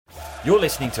You're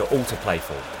listening to All to Play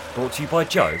For, brought to you by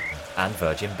Joe and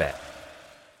Virgin Bet.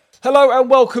 Hello and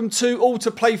welcome to All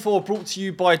to Play For, brought to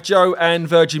you by Joe and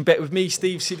Virgin Bet with me,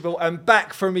 Steve Sidwell, and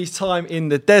back from his time in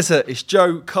the desert. It's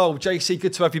Joe, Cole, JC,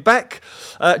 good to have you back.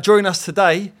 Joining us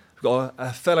today, we've got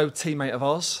a fellow teammate of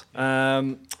ours,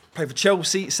 played for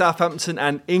Chelsea, Southampton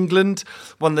and England,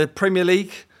 won the Premier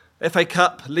League, FA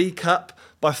Cup, League Cup,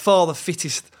 by far the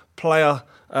fittest player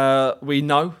we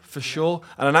know for sure,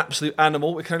 and an absolute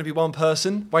animal. It can only be one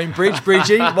person. Wayne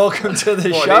Bridgie, welcome to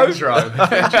the show.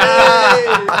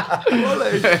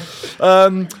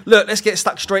 Look, let's get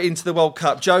stuck straight into the World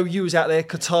Cup. Joe, you was out there,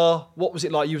 Qatar. What was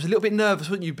it like? You was a little bit nervous,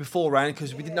 weren't you, beforehand,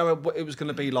 because we didn't know what it was going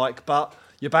to be like, but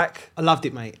you're back. I loved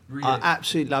it, mate. Really? I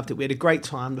absolutely loved it. We had a great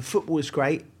time. The football was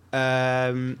great.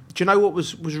 Do you know what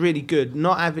was really good?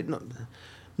 Not having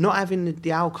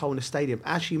the alcohol in the stadium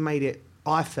actually made it,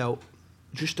 I felt,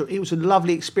 it was a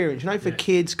lovely experience. You know, for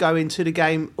kids going to the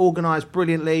game, organised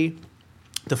brilliantly.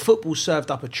 The football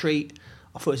served up a treat.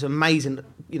 I thought it was amazing.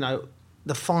 You know,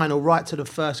 the final, right to the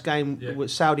first game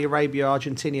with Saudi Arabia,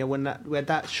 Argentina, when we had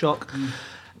that shock.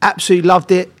 Absolutely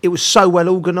loved it. It was so well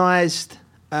organised.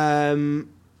 Fans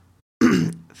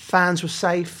were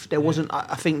safe. There wasn't.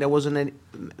 I think there wasn't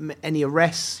any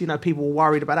arrests. You know, people were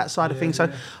worried about that side of things. So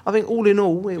I think all in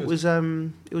all, it was a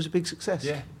big success.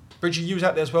 Yeah. Bridgie, you was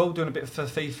out there as well, doing a bit for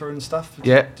FIFA and stuff.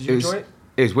 Yeah. Did you enjoy it?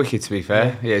 It was wicked, to be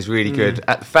fair. Yeah, it was really good.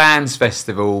 At the Fans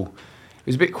Festival, it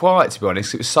was a bit quiet, to be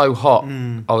honest. It was so hot.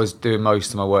 I was doing most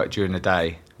of my work during the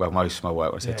day. Well, most of my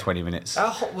work, I say 20 minutes. How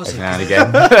hot was it? Now and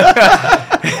again.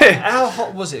 How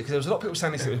hot was it? Because there was a lot of people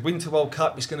saying this, it was Winter World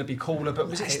Cup, it's going to be cooler, but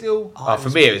was it still... For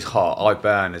me, it was hot. I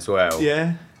burn as well.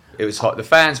 Yeah. It was hot. The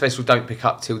Fans Festival don't pick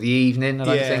up till the evening, I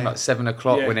don't think, like 7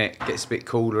 o'clock when it gets a bit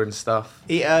cooler and stuff.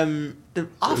 I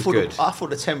thought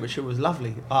the temperature was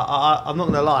lovely. I'm not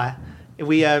going to lie.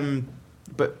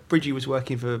 But Bridgie was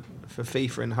working for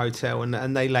FIFA in the hotel,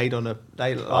 and they laid on the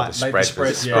spread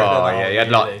was you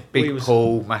had like big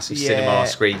pool, massive cinema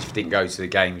screens. If you didn't go to the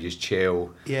game, you just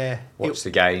chill, watch the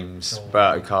games.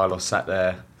 Roberto Carlos sat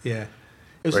there, it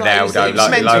was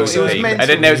Ronaldo, loads of people, and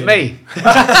then there was me.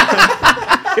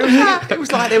 It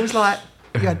was like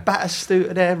you had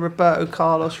Batistuta there, Roberto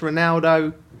Carlos,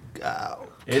 Ronaldo. I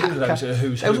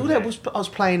was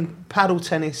playing paddle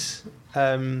tennis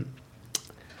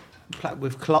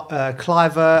with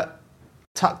Cliver,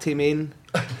 tucked him in.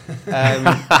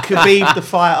 Khabib the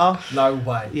fighter. No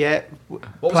way. Yeah.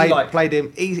 What was he like? Played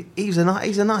him. He's a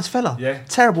nice fella. Yeah.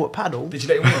 Terrible at paddle. Did you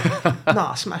let him win? No,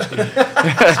 I smashed him.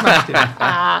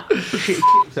 Shit, he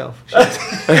kicked himself.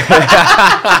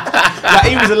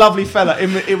 He was a lovely fella.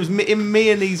 It was me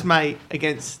and his mate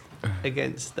against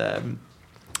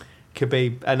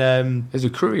Khabib, and there's a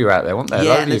crew you out there, weren't there?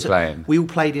 Lovely playing. We all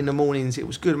played in the mornings. It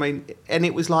was good. I mean, and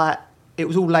it was like it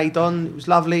was all laid on. It was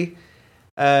lovely.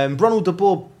 Ronald de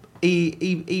Boer,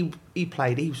 he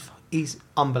played. He's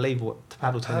unbelievable at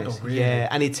paddle tennis. Really? Yeah,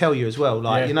 and he'd tell you as well,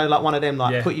 like you know, like one of them,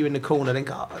 like put you in the corner, then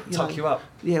go, tuck you up.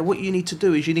 Yeah, what you need to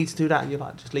do is you need to do that, and you're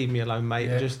like, just leave me alone, mate.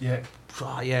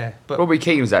 But Robbie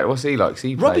Keane was that. What's he like?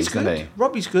 Robbie's good.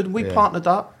 Robbie's good. We partnered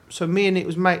up, so me and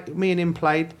him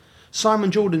played.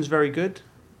 Simon Jordan's very good.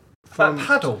 At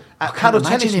paddle? At paddle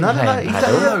tennis.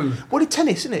 No. What is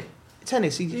tennis, isn't it?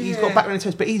 Tennis. He's got background in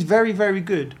tennis, but he's very, very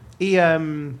good.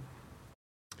 I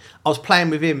was playing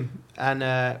with him,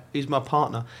 and he's my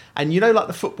partner. And you know, like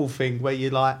the football thing where you're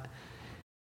like,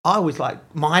 I was like,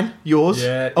 mine, yours,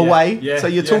 away. Yeah, so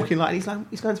you're talking like, he's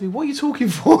going to me, what are you talking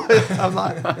for? I'm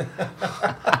like, but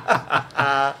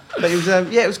it was,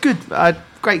 it was good. I had a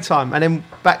great time. And then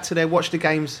back to there, watched the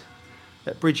games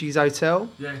at Bridgie's hotel.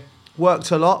 Yeah. Worked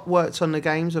a lot, worked on the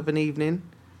games of an evening.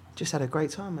 Just had a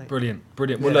great time, mate. Brilliant.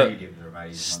 Well, look,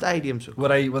 stadiums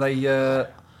were they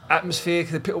atmosphere?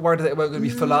 Because people worried that they weren't going to be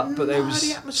full up, but there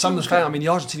was some of the fans. I mean, the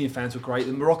Argentinian fans were great.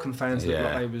 The Moroccan fans looked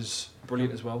like they was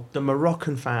brilliant as well. The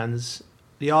Moroccan fans,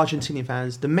 the Argentinian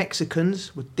fans, the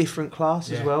Mexicans were different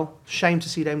class as well. Shame to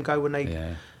see them go when they.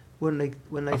 I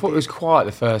thought it was quiet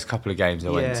the first couple of games I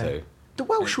went to. The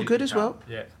Welsh were good as well.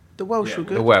 Yeah. The Welsh were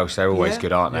good. The Welsh, they're always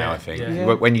good, aren't they, I think?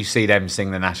 Yeah. When you see them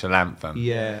sing the national anthem,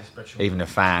 even the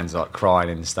fans like crying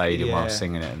in the stadium while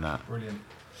singing it and that. Brilliant.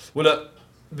 Well, look,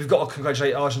 we've got to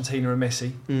congratulate Argentina and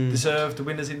Messi. Deserved the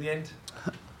winners in the end?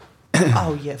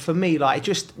 Oh, yeah, for me, like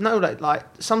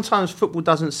sometimes football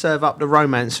doesn't serve up the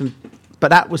romance, but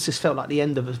that was just felt like the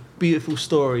end of a beautiful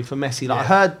story for Messi. Like I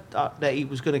heard that he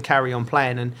was going to carry on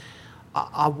playing, and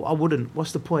I wouldn't.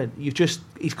 What's the point?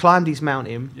 He's climbed his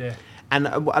mountain. Yeah. And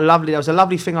there was a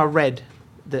lovely thing I read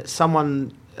that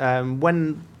someone,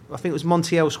 when I think it was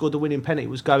Montiel scored the winning penalty,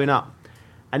 was going up,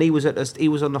 and he was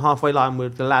on the halfway line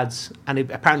with the lads, and he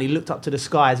apparently looked up to the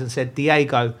skies and said,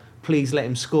 "Diego, please let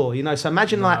him score." You know, so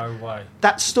imagine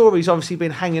that story's obviously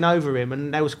been hanging over him,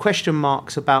 and there was question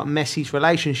marks about Messi's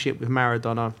relationship with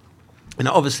Maradona, and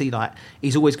obviously like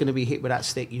he's always going to be hit with that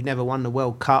stick. You've never won the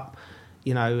World Cup,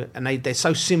 you know, and they're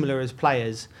so similar as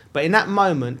players. But in that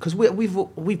moment, because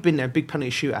we've been there, big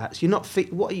penalty shootouts. You're not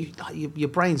what are you? Like, your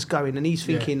brain's going, and he's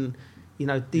thinking, you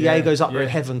know, Diego's up there in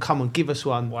heaven. Come on, give us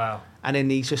one. Wow. And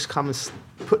then he's just come and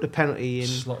put the penalty in.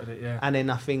 Slotted it, yeah. And then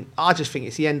I just think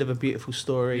it's the end of a beautiful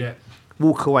story. Yeah.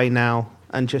 Walk away now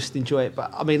and just enjoy it.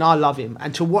 But I mean, I love him.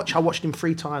 And I watched him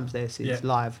 3 times there since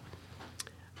live.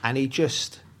 And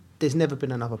there's never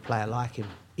been another player like him.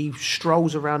 He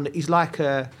strolls around. He's like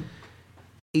a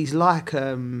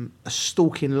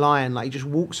stalking lion. Like he just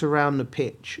walks around the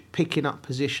pitch, picking up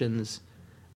positions.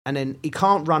 And then he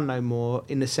can't run no more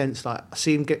in the sense like I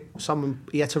see him get someone.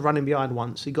 He had to run him behind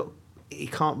once. He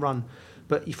can't run,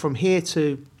 but from here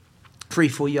to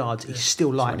 3-4 yards, he's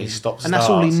still lightning. When he stops, and that's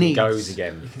all he needs. He goes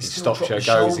again. He stops,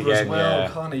 goes again.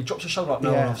 Can't he? He drops a shoulder like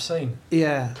no one I've seen.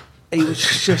 Yeah, he was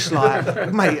just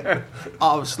like, mate.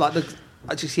 I was like,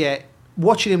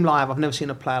 watching him live. I've never seen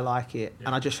a player like it,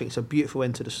 and I just think it's a beautiful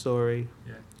end to the story.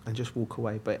 Yeah. And just walk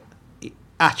away, but.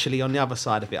 Actually, on the other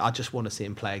side of it, I just want to see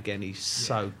him play again. He's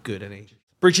so good, isn't he?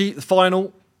 Bridgie, the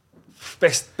final,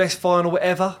 best final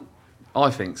ever.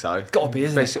 I think so. Got to be,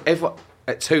 isn't it? Everyone,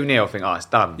 at 2-0, I think, it's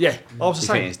done. Yeah, I was the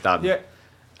same. You think it's done? Yeah.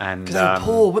 And because they were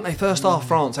poor, weren't they? First half,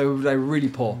 France, they were really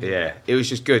poor. Yeah, it was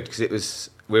just good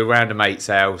because we were around a mate's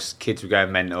house, kids were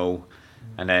going mental.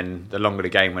 And then the longer the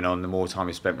game went on, the more time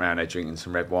we spent around there drinking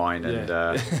some red wine, and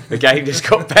the game just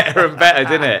got better and better,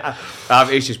 didn't it?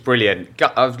 It was just brilliant.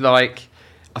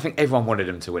 I think everyone wanted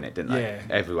them to win it, didn't they? Yeah.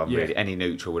 Everyone really. Any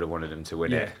neutral would have wanted them to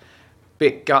win it.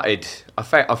 Bit gutted. I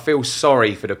feel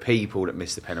sorry for the people that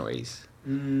missed the penalties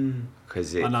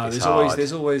because it's hard.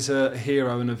 There's always a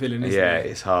hero and a villain, isn't there? Yeah,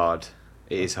 it's hard.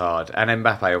 It is hard. And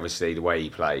Mbappe, obviously, the way he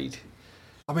played.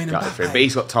 I mean, but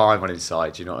he's got time on his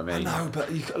side. Do you know what I mean? I know,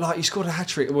 but he scored a hat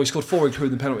trick. Well, he scored 4,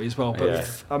 including the penalty as well.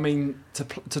 But I mean,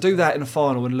 to do that in a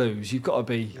final and lose, you've got to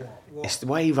be. It's the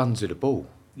way he runs with the ball.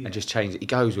 And just change it. He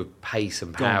goes with pace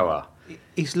and power.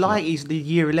 It's like he's the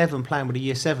year 11 playing with the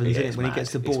year 7s, isn't it? When he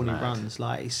gets the ball and he runs.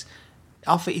 Like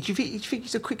I think. Do you think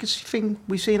it's the quickest thing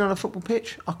we've seen on a football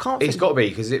pitch? I can't. It's got to be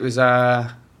because it was.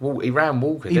 He ran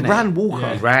Walker. Didn't he ran Walker.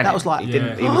 Yeah. He ran. That was like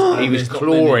he was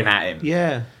clawing at him.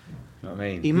 Yeah. You know what I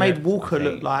mean? He made Walker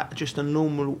look like just a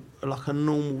normal,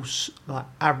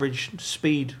 average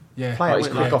speed player. He's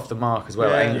quick off the mark as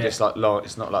well. It ain't just like long.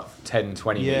 It's not like 10,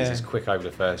 20 metres. It's quick over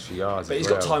the first few yards. But he's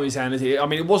got time in his hand, isn't he? I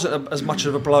mean, it wasn't as much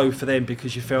of a blow for them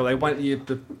because you felt they went the year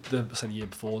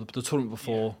before, the tournament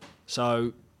before.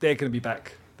 So they're going to be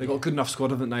back. They've got a good enough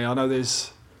squad, haven't they? I know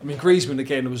Griezmann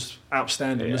again was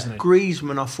outstanding, wasn't he?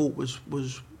 Griezmann, I thought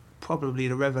was probably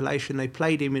the revelation. They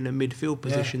played him in a midfield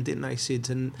position, didn't they, Sid?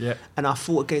 And I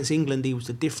thought against England he was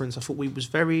the difference. I thought we was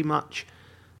very much,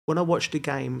 when I watched the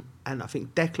game, and I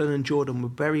think Declan and Jordan were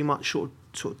very much sort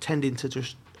of tending to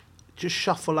just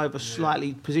shuffle over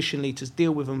slightly positionally to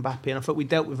deal with Mbappe, and I thought we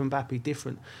dealt with Mbappe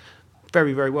different,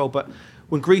 very, very well. But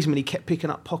when Griezmann, he kept picking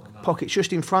up pockets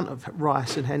just in front of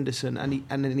Rice and Henderson, and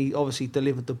then he obviously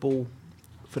delivered the ball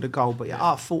for the goal. But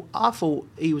I thought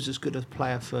he was as good a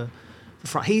player for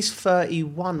front. He's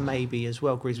 31 maybe as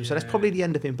well, Griezmann. So that's probably the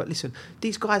end of him. But listen,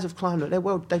 these guys have climbed.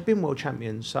 They've been world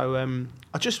champions. So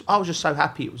I was just so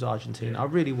happy it was Argentina. I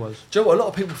really was. Do you know what? A lot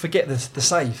of people forget the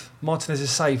save. Martinez's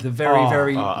save, the very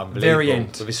end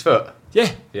with his foot.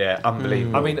 Yeah, yeah,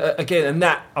 unbelievable. I mean, again,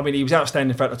 he was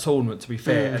outstanding throughout the tournament. To be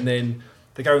fair, and then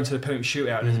they go into the penalty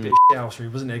shootout. And there's a bit of shousery,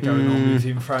 wasn't there, going on with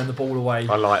him throwing the ball away.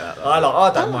 I like that.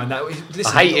 I don't mind that. Listen,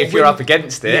 I hate it if you're up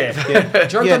against it. Yeah.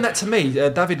 Do you know done that to me?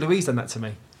 David Luiz done that to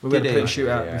me. We had a penalty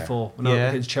shootout before when I was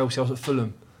against Chelsea. I was at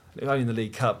Fulham. It was only in the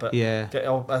League Cup, but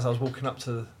as I was walking up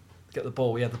to get the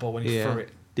ball, he had the ball when he threw it.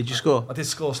 Did you score? I did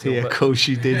score still. Yeah, of course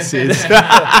you did, Sid.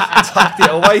 Tucked it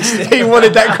away still. He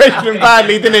wanted that question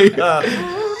badly, didn't he?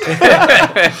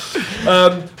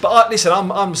 Listen,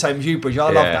 I'm the same as you, Bridge.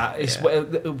 I love that. It's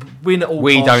win at all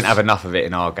We costs. don't have enough of it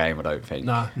in our game, I don't think.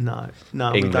 No.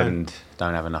 England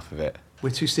don't have enough of it.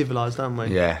 We're too civilised, aren't we?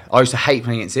 Yeah. I used to hate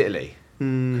playing against Italy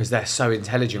because they're so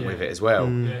intelligent with it as well.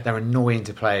 They're annoying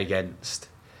to play against.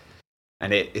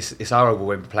 And it's horrible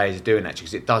when players are doing that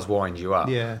because it does wind you up.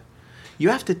 Yeah. You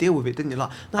have to deal with it, didn't you?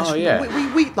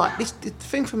 We like this. The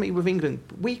thing for me with England,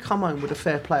 we come home with a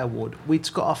fair play award.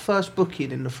 We've got our first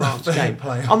booking in the France game.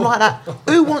 I'm like that.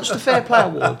 Who wants the fair play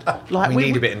award? Like we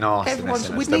need a bit of nastiness.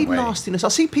 We need nastiness. I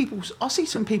see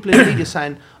some people in the media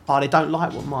saying, "Oh, they don't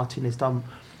like what Martin has done."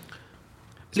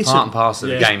 listen, part and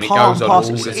parcel of the game. It part goes and on all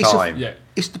parcel. the time.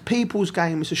 It's the people's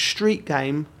game. It's a street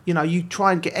game. You know, you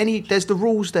try and get there's the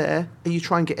rules there, and you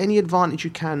try and get any advantage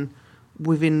you can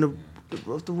within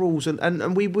the rules.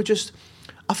 And we were just,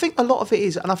 I think a lot of it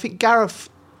is, and I think Gareth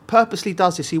purposely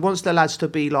does this. He wants the lads to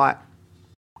be like,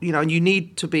 you know, and you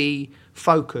need to be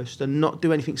focused and not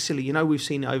do anything silly. You know, we've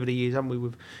seen it over the years, haven't we,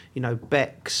 with, you know,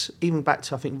 Becks, even back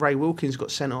to, I think, Ray Wilkins got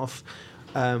sent off,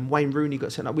 Wayne Rooney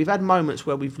got sent off. We've had moments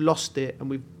where we've lost it,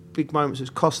 and big moments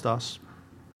that's cost us.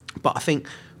 But I think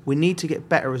we need to get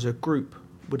better as a group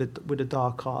with the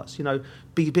dark arts. You know,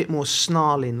 be a bit more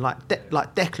snarling, like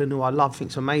Declan, who I love,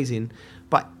 thinks amazing.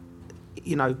 But,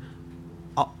 you know,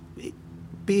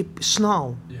 be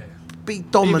snarl. Yeah. Be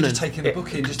dominant. Even just taking a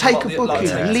booking. Just take a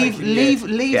booking. Leave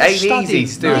it ain't study.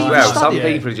 easy to do as well. Some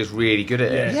people are just really good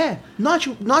at it. Yeah.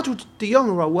 Nigel de Jong,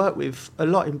 who I work with a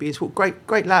lot in being sport,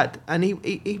 great lad, and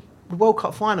he World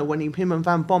Cup final when him and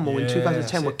Van Bommel in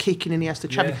 2010 were kicking in the Astor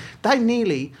Champions. They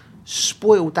nearly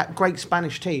spoiled that great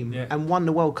Spanish team and won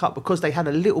the World Cup because they had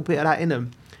a little bit of that in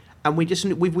them. And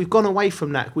we've gone away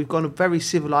from that. We've gone very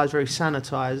civilised, very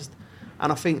sanitised,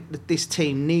 and I think that this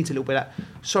team needs a little bit of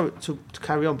that. Sorry to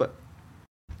carry on, but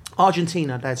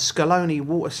Argentina, they had Scaloni,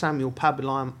 Walter Samuel,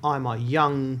 Pablo Aimar,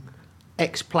 young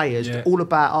ex-players, all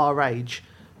about our age,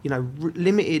 you know,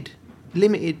 limited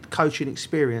coaching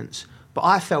experience. But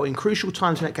I felt in crucial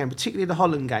times in that game, particularly the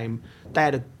Holland game, they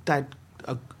had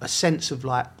a sense of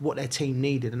like what their team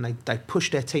needed, and they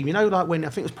pushed their team. You know, like when I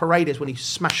think it was Paredes when he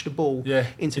smashed the ball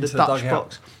into the Dutch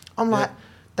box. I'm like,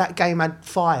 that game had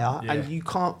fire, and you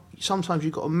can't. Sometimes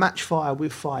you've got to match fire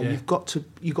with fire. You've got to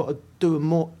do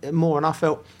more. And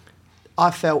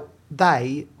I felt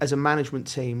they, as a management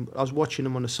team, I was watching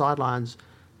them on the sidelines.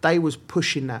 They was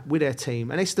pushing that with their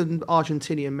team, and it's the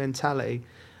Argentinian mentality,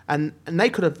 and they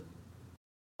could have.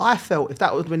 I felt if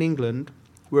that would have been England,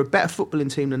 we're a better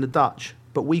footballing team than the Dutch,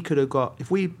 but we could have got,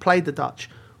 if we played the Dutch,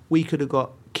 we could have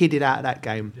got kidded out of that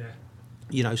game,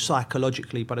 you know,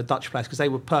 psychologically by the Dutch players, because they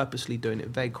were purposely doing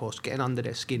it, Weghorst, getting under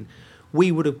their skin.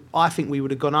 I think we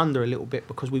would have gone under a little bit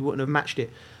because we wouldn't have matched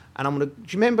it. And do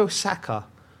you remember Saka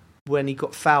when he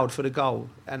got fouled for the goal?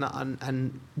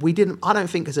 And we didn't, I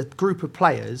don't think as a group of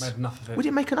players, made enough of it. We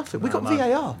didn't make enough of it. We got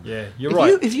VAR. Yeah, you're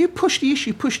right. If you push the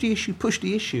issue,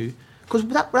 because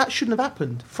that shouldn't have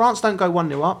happened. France don't go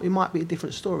 1-0 up. It might be a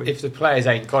different story. If the players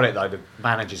ain't got it though, the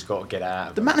manager's got to get out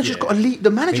of it. The manager's got to lead.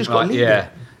 The manager's got to lead. Yeah,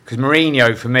 because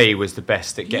Mourinho for me was the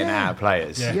best at getting out of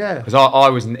players. Yeah. Because I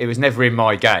was. It was never in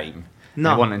my game.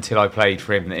 No. It wasn't until I played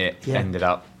for him that it ended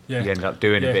up. He ended up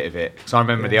doing a bit of it. So I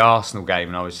remember the Arsenal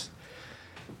game, and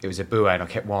it was a buoy, and I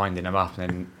kept winding him up, and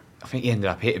then I think he ended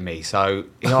up hitting me. So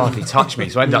he hardly touched me.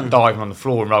 So I ended up diving on the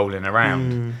floor and rolling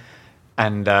around.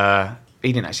 And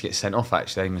he didn't actually get sent off,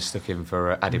 actually. They mistook him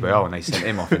for Adebayor, and they sent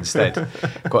him off instead.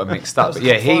 Got him mixed up.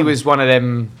 But he was one of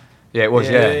them. Yeah, it was,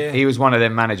 He was one of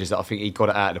them managers that I think he got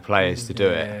it out of the players to do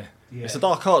it. Yeah. It's the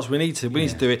dark arts. We need to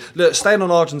do it. Look, staying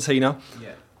on Argentina,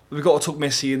 we've got to talk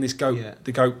Messi in this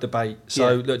the GOAT debate.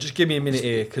 So, look, just give me a minute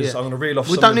here, because I'm going to reel off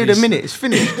We don't need a minute. It's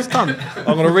finished. It's done. I'm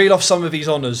going to reel off some of these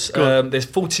honours. There's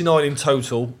 49 in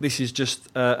total. This is just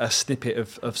a snippet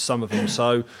of some of them.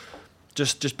 So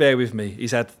just bear with me.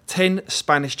 He's had 10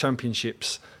 Spanish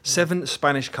championships, 7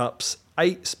 Spanish Cups,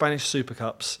 8 Spanish Super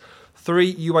Cups,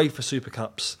 3 UEFA Super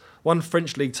Cups, 1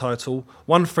 French League title,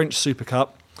 1 French Super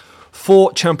Cup,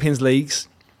 4 Champions Leagues,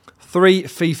 3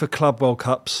 FIFA Club World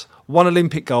Cups, 1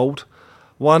 Olympic gold,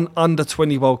 1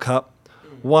 Under-20 World Cup,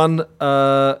 1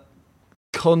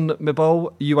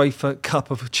 CONMEBOL UEFA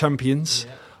Cup of Champions,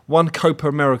 1 Copa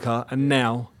America, and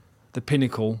now the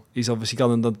pinnacle, he's obviously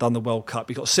gone and done the World Cup.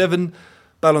 He got 7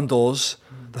 Ballon d'Ors,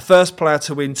 the first player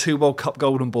to win 2 World Cup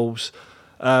Golden Balls.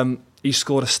 He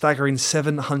scored a staggering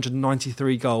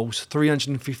 793 goals,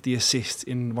 350 assists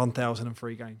in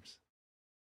 1,003 games.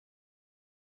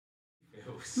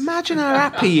 Imagine how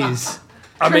happy he is.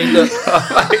 I mean, look,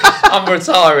 I'm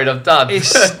retiring. I'm done.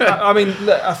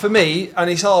 Look, for me, and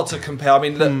it's hard to compare. I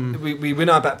mean, look, we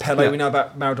know about Pele, we know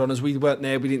about Maradona's. We weren't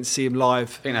there. We didn't see him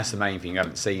live. I think that's the main thing. You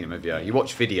haven't seen him, have you? You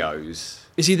watch videos.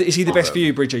 Is he the best for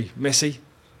you, Bridgie? Messi?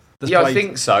 I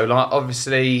think so. Like,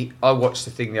 obviously, I watched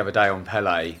the thing the other day on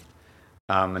Pele,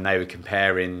 and they were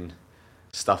comparing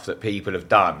stuff that people have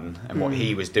done and what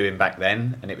he was doing back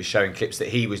then, and it was showing clips that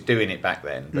he was doing it back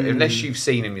then. But unless you've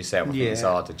seen him yourself, I think it's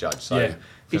hard to judge. So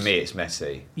for me, it's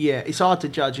Messi. Yeah, it's hard to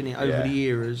judge in it over the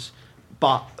eras.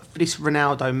 But for this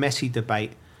Ronaldo-Messi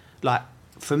debate, like,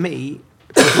 for me,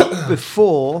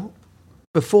 before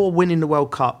winning the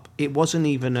World Cup, it wasn't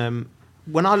even...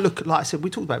 when I look, like I said, we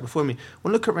talked about it before. When I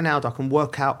look at Ronaldo, I can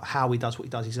work out how he does what he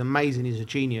does. He's amazing. He's a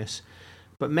genius.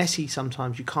 But Messi,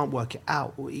 sometimes you can't work it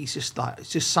out. He's just like, it's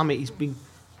just something, he's been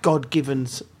God-given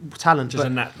talent.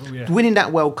 Just but winning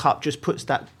that World Cup just puts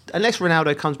that, unless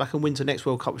Ronaldo comes back and wins the next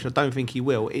World Cup, which I don't think he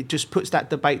will, it just puts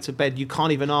that debate to bed. You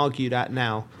can't even argue that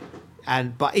now.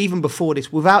 But even before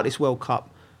this, without this World Cup,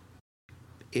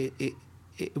 it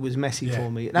was Messi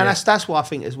for me. And that's what I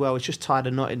think as well. It's just tied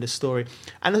a knot in the story.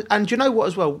 And do you know what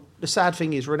as well? The sad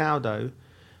thing is Ronaldo,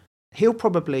 he'll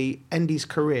probably end his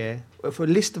career with a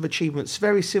list of achievements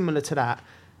very similar to that.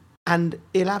 And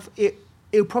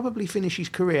he'll probably finish his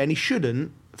career, and he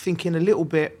shouldn't, thinking a little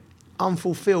bit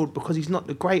unfulfilled because he's not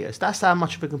the greatest. That's how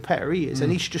much of a competitor he is.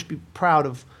 And he should just be proud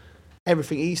of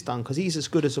everything he's done because he's as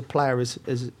good as a player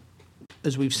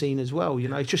as we've seen as well. You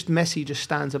know, it's just Messi just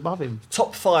stands above him.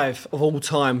 Top 5 of all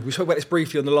time. We spoke about this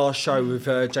briefly on the last show with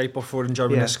Jay Bofford and Joe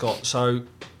Renescott. So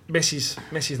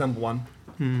Messi's number 1.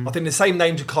 I think the same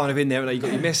names are kind of in there. You've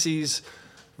got your Messi's,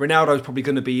 Ronaldo's probably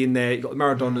going to be in there. You've got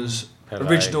Maradona's,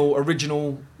 original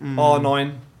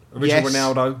R9, original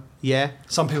Ronaldo. Yeah.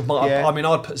 Some people might. Yeah. I mean,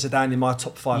 I'd put Zidane in my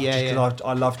top 5 just because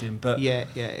I loved him. But yeah.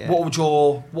 What would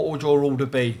your order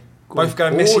be? Both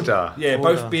going Messi. Yeah,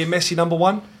 both being Messi number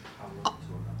 1.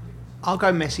 I'll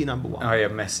go Messi number 1. Oh yeah,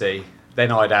 Messi.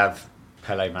 Then I'd have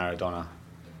Pele, Maradona.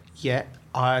 Yeah,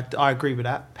 I agree with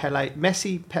that.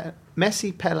 Messi,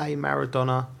 Pele,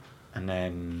 Maradona. And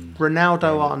then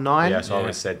Ronaldo R9. Yeah, so I would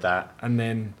have said that. And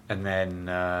then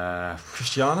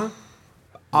Cristiano.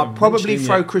 I'll probably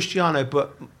throw Cristiano,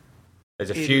 but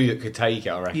there's a few that could take it,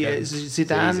 I reckon. Yeah,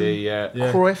 Zidane, easy,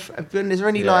 Cruyff. Is there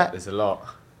any there's a lot.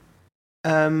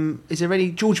 Is there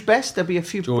any George Best? There'll be a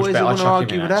few George boys that want to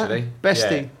argue with that.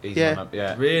 Bestie,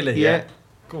 yeah. Really? Yeah.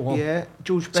 Go on. Yeah,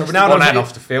 George Best. So Ronaldo ran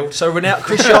off the field. So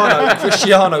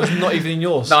Cristiano's not even in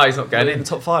yours. No, he's not going in the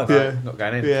top 5. Yeah, not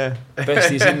going in. Yeah,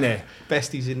 Bestie's in there.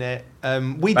 Bestie's in there.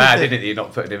 Didn't it? You're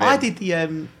not putting him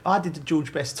in. I did the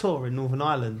George Best tour in Northern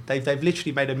Ireland. They've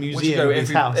literally made a Would you museum go in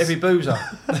his house. Every boozer.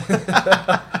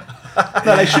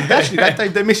 No, they should actually.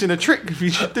 They're missing a trick if you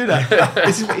should do that.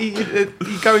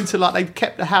 You go into they've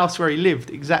kept the house where he lived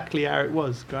exactly how it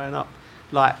was growing up,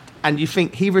 and you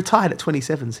think he retired at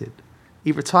 27, Sid.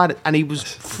 He retired and he was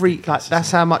free. That's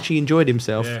how much he enjoyed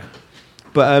himself. Yeah.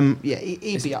 But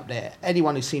he'd be up there.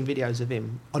 Anyone who's seen videos of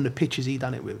him on the pitches he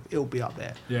done it with, he'll be up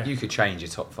there. Yeah. You could change your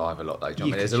top 5 a lot though, John.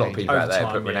 You There's a could lot of people out there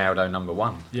time, put Ronaldo number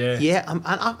 1. Yeah.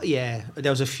 Yeah.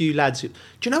 There was a few lads who. Do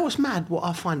you know what's mad? What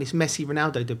I find this Messi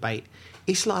Ronaldo debate.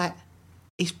 It's like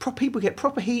people get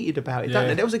proper heated about it, don't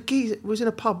they? There was a geezer who was in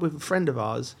a pub with a friend of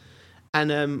ours,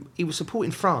 and he was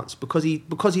supporting France because he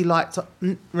liked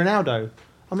Ronaldo.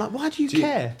 I'm like, why do you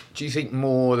care? Do you think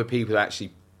more the people that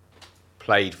actually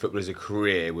played football as a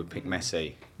career would pick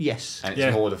Messi? Yes. And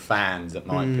it's more the fans that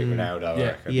might pick Ronaldo, I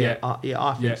reckon.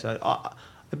 I think so.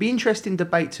 It'd be an interesting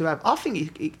debate to have. I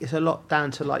think it's a lot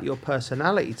down to your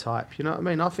personality type. You know what I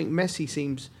mean? I think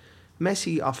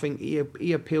Messi, I think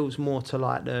he appeals more to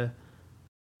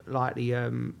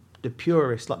the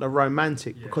purist, the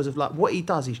romantic, because of what he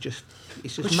does. It's just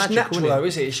magical. Natural though,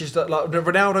 is it? It's just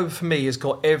Ronaldo for me has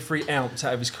got every ounce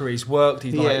out of his career. He's worked.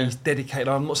 He's dedicated.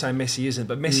 I'm not saying Messi isn't,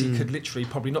 but Messi could literally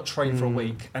probably not train for a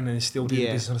week and then still do the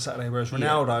business on a Saturday. Whereas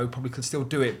Ronaldo probably could still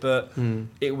do it, but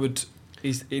it would.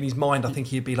 In his mind, I think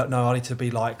he'd be no, I need to be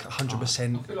 100%.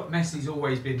 I feel like Messi's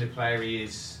always been the player he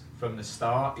is from the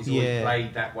start. He's always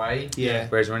played that way. Yeah.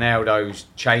 Whereas Ronaldo's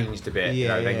changed a bit.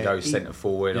 Then goes centre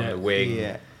forward on the wing.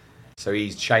 Yeah. So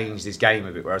he's changed his game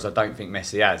a bit, whereas I don't think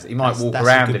Messi has. He might walk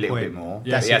around a little bit more,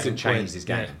 but he hasn't changed his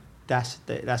game. That's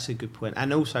a good point.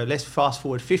 And also, let's fast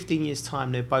forward 15 years'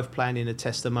 time. They're both playing in a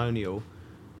testimonial.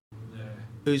 Yeah.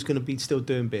 Who's going to be still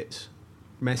doing bits?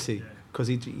 Messi, because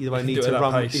he won't need to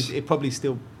run. It probably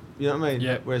still, you know what I mean?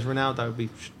 Yeah. Whereas Ronaldo would be,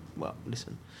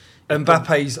 listen.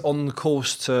 Mbappe's on the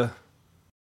course to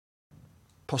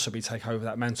possibly take over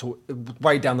that mantle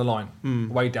way down the line.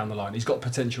 Way down the line. He's got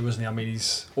potential, isn't he? I mean,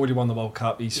 he's already won the World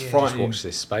Cup. He's frightening. Just watch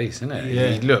this space, isn't it?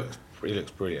 Yeah. He looks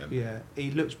brilliant. Yeah,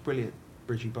 he looks brilliant,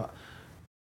 Bridgie, but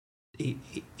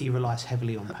he relies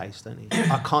heavily on pace, doesn't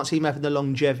he? I can't see him having the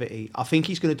longevity. I think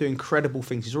he's going to do incredible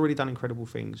things. He's already done incredible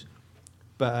things.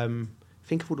 But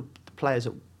think of all the players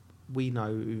that we know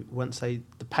who,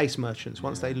 the pace merchants,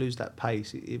 once they lose that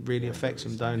pace, it really affects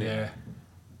them, don't it? Yeah.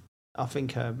 I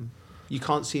think you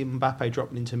can't see Mbappe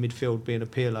dropping into midfield being a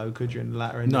Pirlo, could you, in the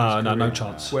latter end? No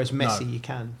chance. Whereas Messi, you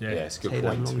can. Yeah, it's a good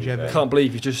point. Longevity. Can't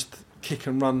believe you just kick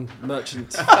and run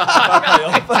merchants. Open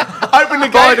the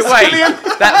game. By the way,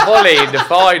 that volley in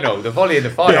the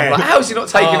final. I'm like, how's he not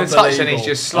taking a touch and he's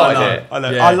just sliding it? I know.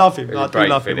 Yeah. I love him. I do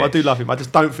love finish. him. I do love him. I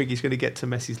just don't think he's going to get to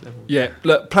Messi's level. Yeah,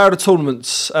 look, player of the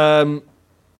tournaments.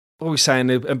 what were we saying?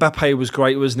 Mbappe was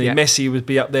great, wasn't he? Yeah. Messi would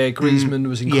be up there. Griezmann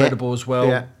was incredible as well.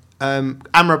 Yeah.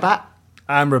 Amrabat.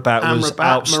 Amrabat was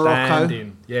Morocco.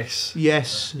 outstanding. Yes.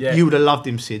 Yes. Yeah. You would have loved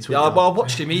him, Sid. Yeah, well, I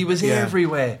watched him. He was Yeah.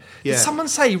 everywhere. Yeah. Did someone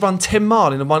say he run 10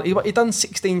 mile in one? He done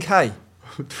 16k.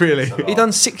 Really? He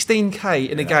done 16k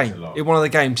in a game, in one of the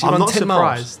games. He I'm run not 10 surprised.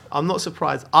 miles. I'm not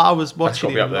surprised. I was That's got watching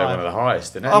to be him up there, one live. of the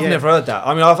highest, isn't it? I've Yeah. never heard that.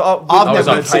 I mean, I've I was never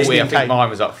up heard 40. I 16K. think mine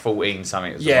was up 14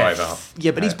 something. It was Yeah. over.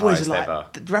 Yeah, but these boys are highest like. ever.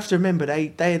 You have to remember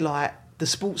they like the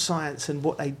sports science and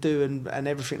what they do and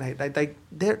everything.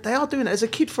 They are doing it. As a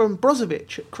kid from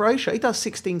Brozovic, Croatia, he does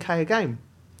 16k a game.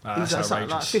 He does That's something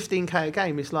like outrageous. 15k a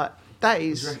game. It's like that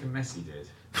is Messi did?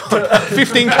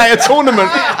 15k a tournament.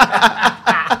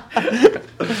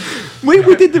 we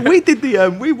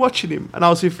were watching him, and I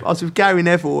was with Gary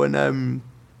Neville and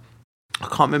I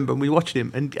can't remember. And we were watching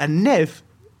him, and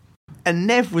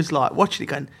Nev was like watching it,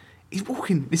 going, "He's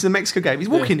walking. This is a Mexico game. He's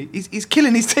walking. He's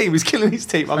killing his team. He's killing his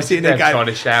team." I'm sitting there going, trying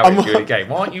to shout during the game.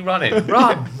 Why aren't you running?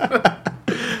 Run!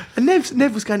 and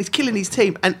Nev was going, "He's killing his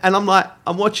team," and I'm like,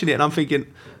 I'm watching it, and I'm thinking,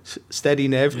 "Steady,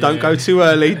 Nev. Don't go too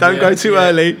early. Don't go too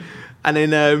early."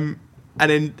 And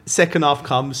then second half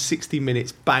comes, 60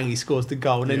 minutes, bang, he scores the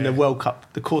goal, and then the World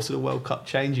Cup, the course of the World Cup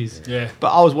changes. Yeah.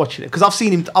 But I was watching it because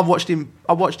I've watched him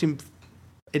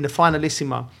in the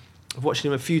Finalissima. I've watched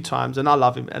him a few times, and I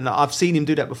love him. And I've seen him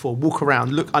do that before, walk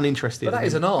around, look uninterested. But that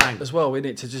is an art as well, isn't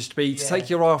it? To just to take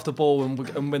your eye off the ball,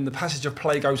 and when the passage of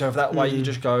play goes over that way, you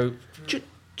just go.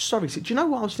 Sorry, do you know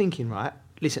what I was thinking? Right,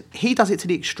 listen, he does it to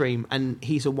the extreme, and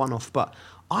he's a one-off. But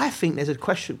I think there's a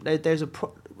question.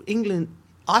 England.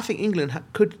 I think England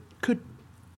could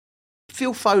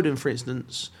Phil Foden, for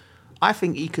instance. I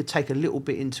think he could take a little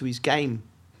bit into his game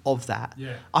of that.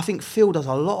 Yeah. I think Phil does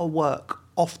a lot of work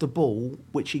off the ball,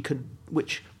 which he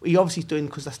obviously is doing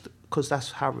because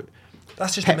that's how.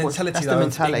 That's just Pep the was- mentality that's though, the of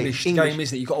mentality. English English- game,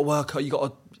 isn't it? You got to work. You got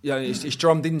to. It's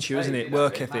drummed into you, isn't it?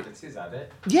 Work ethic.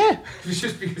 Yeah. It's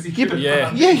just because he Yeah, but- couldn't Yeah.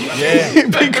 run. Yeah.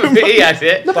 He had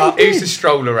it. No, but He used to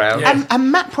stroll around. Yeah.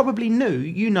 And Matt probably knew,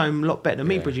 you know him a lot better than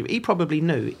me, Yeah. Bridget. He probably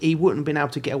knew he wouldn't have been able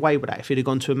to get away with that if he'd have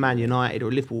gone to a Man United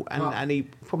or Liverpool, and he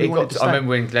probably wanted to stay. I remember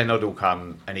when Glenn Hoddle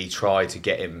come and he tried to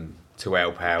get him to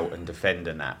help out and defend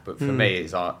and that, but for me,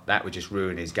 it's like that would just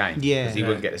ruin his game. Yeah. because he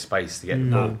wouldn't get the space to get the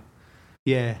No. ball.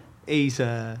 Yeah, he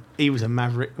was a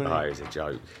maverick, wasn't Oh, he was a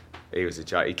joke. He was a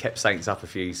joke. He kept Saints up a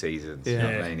few seasons. Yeah. You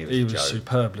know what I mean? He was a joke.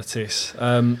 superb,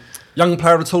 Latisse. Young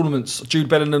player of the tournaments. Jude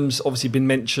Bellingham's obviously been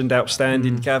mentioned,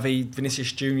 outstanding. Gavi,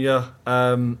 Vinicius Junior,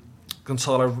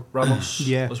 Gonzalo Ramos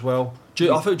Yeah. as well.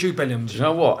 I thought Jude Bellingham. Do you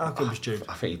know what? How good was Jude?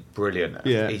 I think he's brilliant.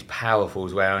 Yeah. He's powerful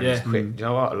as well, and Yeah. he's quick. Do you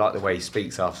know what? I like the way he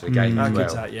speaks after the game How as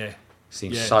good's well. that? Yeah.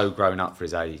 Seems Yeah. so grown up for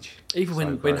his age. Even So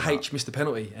when grown H up. missed the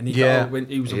penalty and he Yeah. when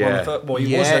he was the Yeah. one of the first, well, he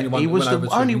was Yeah, the only one he that was went the over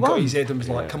to him only and got one. his head and was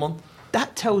like, Yeah. come on.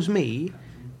 That tells me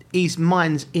his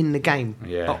mind's in the game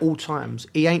Yeah. at all times.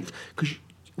 He ain't, because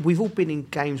we've all been in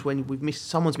games when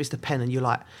someone's missed a pen, and you're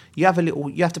like, you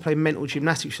have to play mental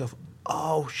gymnastics yourself.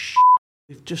 Oh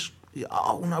we've just.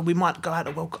 Oh no, we might go out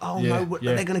of World Cup. Oh Yeah, no,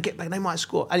 yeah. they're going to get back. They might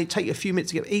score, and it take you a few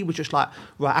minutes to get. He was just like,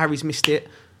 right, Harry's missed it.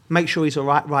 Make sure he's all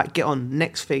right. Right, get on.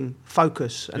 Next thing,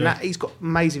 focus, and Yeah. that he's got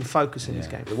amazing focus in his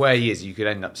game. The way he is, you could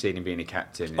end up seeing him being a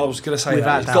captain. I was going to say Without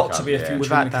that. He's doubt. got to be a Yeah. future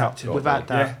Without winning doubt, captain. without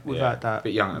doubt, Yeah. without A doubt.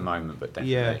 bit young at the moment, but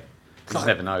definitely. Yeah. You just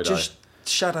never know, though. Just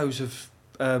shadows of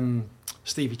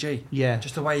Stevie G. Yeah.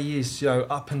 Just the way he is,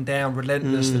 up and down,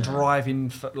 relentless, the driving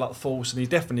force, and he's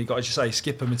definitely got, as you say,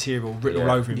 skipper material written all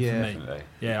Yeah. over him Yeah. for me. Definitely.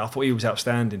 Yeah, I thought he was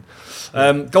outstanding.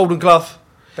 Golden Glove,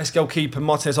 best goalkeeper.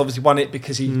 Martinez obviously won it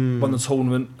because he won the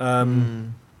tournament.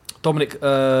 Dominic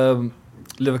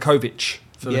Livakovic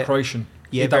for the Yeah. Croatian.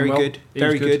 Yeah, He done very well. good. He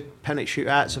was Very good. Penalty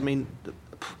shootouts. I mean,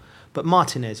 but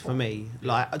Martinez, for me,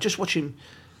 like, I just watch him.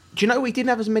 Do you know he didn't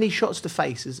have as many shots to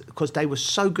face because they were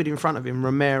so good in front of him?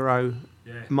 Romero,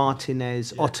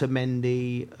 Martinez,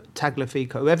 Otamendi,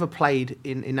 Tagliafico, whoever played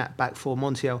in that back four,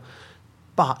 Montiel.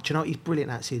 But do you know what he's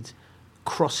brilliant at, Sid?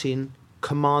 Crossing,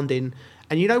 commanding.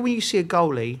 And you know when you see a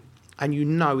goalie and you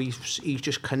know he's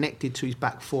just connected to his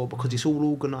back four because it's all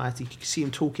organised, you can see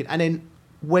him talking. And then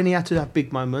when he had to have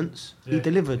big moments, he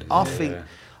delivered. I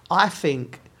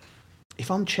think if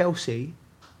I'm Chelsea,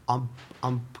 I'm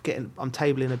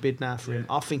tabling a bid now for him.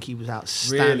 I think he was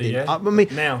outstanding. Really, yeah? I mean,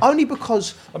 Now. only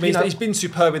because I mean, he's been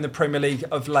superb in the Premier League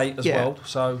of late as Yeah. well.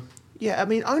 So yeah, I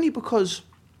mean, only because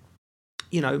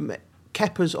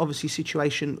Kepa's obviously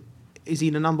situation. Is he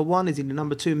the number one? Is he the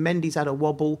number two? Mendy's had a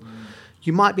wobble.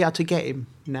 You might be able to get him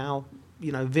now.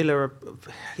 Villa.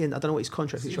 Again, I don't know what his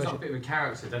contract Seems situation. like a bit of a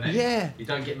character, doesn't it? Yeah. You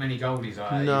don't get many goalies like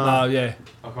that. No. Yeah.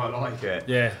 I quite like it.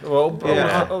 Yeah. Well,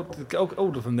 Yeah.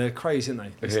 all of them, they're crazy,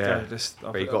 aren't they? But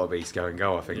you've got to be go and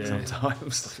go, I think, Yeah.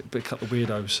 sometimes. A bit couple of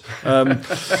weirdos.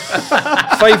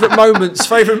 Favourite moment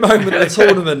of the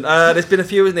tournament. There's been a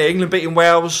few, isn't there? England beating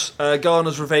Wales,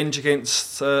 Ghana's revenge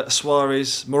against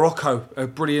Suarez, Morocco, a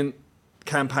brilliant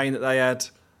campaign that they had.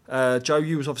 Joe,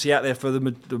 you was obviously out there for the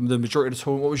majority of the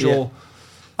tournament. What was your?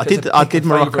 I did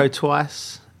Morocco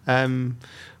twice.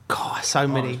 So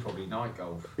many. Was probably night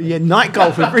golf. Yeah, night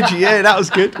golf with Bridgie. Yeah, that was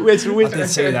good. Where's the I win? didn't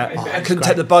see that. I couldn't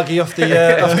take the buggy off the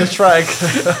track.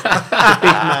 The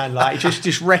big man, like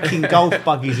just wrecking golf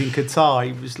buggies in Qatar.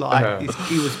 He was like,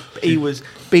 he was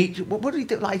beat. What did he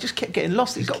do? Like, he just kept getting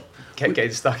lost. He kept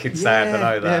getting stuck in sand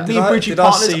below that. Me and Bridgie Did I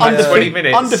partners, see, 20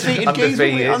 minutes. undefeated games,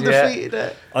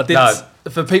 undefeated. I did. No.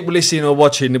 For people listening or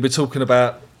watching, we're talking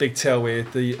about Big Tel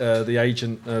with the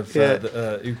agent of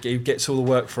who gets all the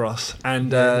work for us,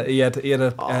 and he had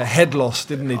a head loss,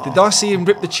 didn't he? Did I see him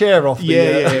rip the chair off?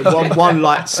 One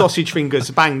like sausage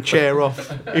fingers, bang, chair off.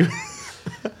 Do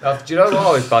you know what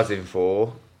I was buzzing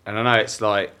for? And I know it's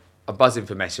like I'm buzzing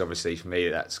for Messi. Obviously, for me,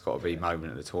 that's got to be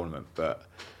moment of the tournament. But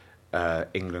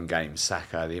England game,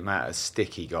 Saka, the amount of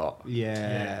stick he got,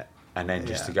 and then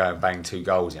just to go and bang 2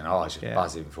 goals in, I was just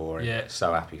buzzing for him. Yeah.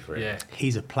 So happy for him. Yeah.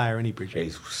 He's a player, isn't he, Bridget?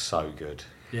 He's so good.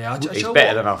 Yeah, He's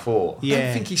better than I thought. I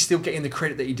don't think he's still getting the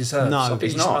credit that he deserves. No,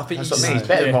 He's not. I think That's what I mean. He's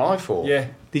better than what I thought. Yeah.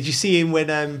 Did you see him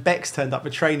when Bex turned up for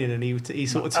training and he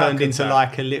sort of turned into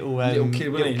like a little kid,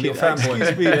 wasn't he? Little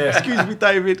fanboy. Excuse me,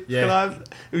 David. Yeah. Can I have...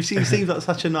 He seems like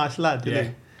such a nice lad,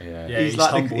 doesn't he? Yeah. He's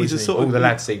like humble, he's a isn't he? sort All of the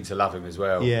lads seem to love him as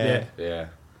well. Yeah.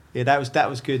 That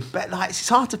was good. But like it's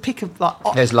hard to pick like.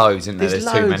 There's loads, isn't there? There's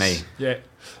too loads. many. Yeah.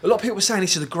 A lot of people were saying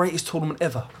this is the greatest tournament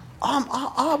ever.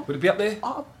 Would it be up there?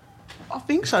 I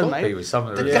think so, Could be mate. with some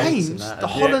of the The results games, and that. the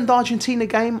Holland-Argentina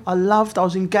game, I loved. I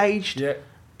was engaged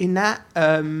in that.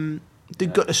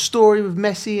 They've got a story with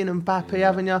Messi and Mbappe,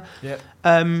 haven't you? Yeah.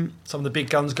 Some of the big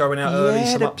guns going out early,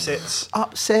 some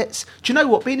upsets. Do you know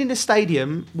what? Being in the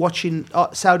stadium watching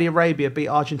Saudi Arabia beat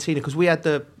Argentina, because we had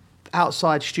the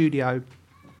outside studio,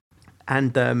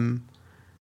 and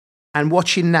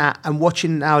watching that and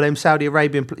watching now them Saudi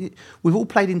Arabian, we've all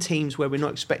played in teams where we're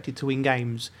not expected to win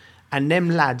games, and them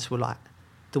lads were like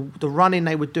the running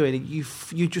they were doing. You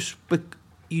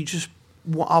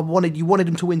wanted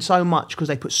them to win so much because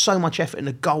they put so much effort, and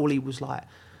the goalie was like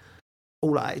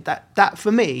all like that. That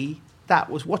for me, that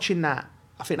was watching that.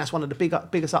 I think that's one of the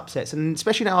biggest upsets, and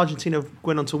especially now Argentina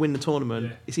went on to win the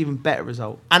tournament. It's even better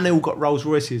result, and they all got Rolls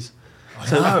Royces.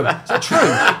 So, is that true?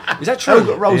 Is that They all true?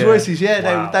 got Rolls Royces,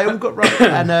 Wow. they all got Rolls,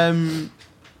 and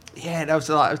that was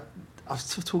like I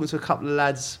was talking to a couple of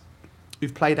lads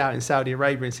who've played out in Saudi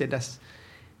Arabia and said that's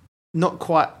not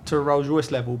quite to a Rolls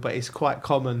Royce level, but it's quite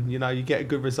common. You know, you get a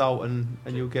good result and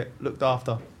you'll get looked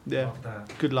after. Yeah,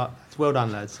 good luck. It's well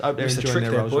done, lads. I hope they're It's a enjoying trick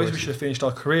their there, Rolls boys. Royces. We should have finished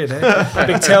our career there.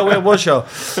 Big Tail, where was you?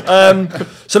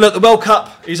 So look, the World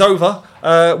Cup is over.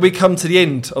 We come to the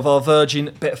end of our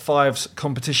Virgin Bet Fives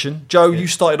competition. Joe, you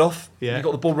started off. Yeah. You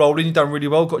got the ball rolling. You done really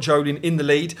well. Got Jolien in the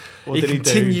lead. What He did he do?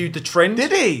 continued the trend.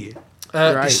 Did he?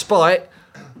 Despite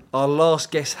our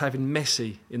last guest having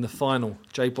Messi in the final.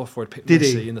 Jay Bothroyd picked Did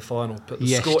Messi he? in the final. But the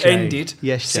Yes, score Jay. ended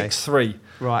Yes, Jay. 6-3.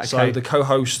 Right, So okay. the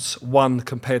co-hosts won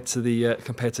compared to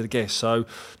the guests. So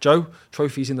Joe,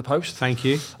 trophies in the post. Thank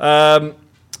you. That's-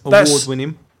 Award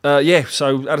winning.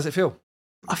 So how does it feel?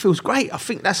 It feels great. I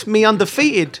think that's me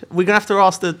undefeated. We're gonna have to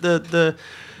ask the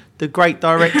great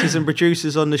directors and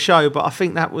producers on the show, but I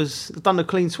think that was done a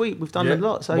clean sweep. We've done a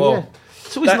lot, so Well,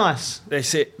 it's always nice.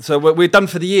 That's it. So we're done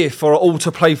for the year for all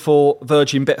to play for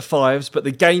Virgin Bet Fives, but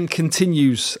the game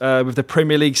continues with the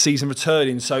Premier League season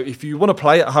returning. So if you want to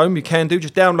play at home, you can do.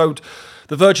 Just download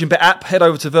the Virgin Bet app, head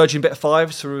over to Virgin Bet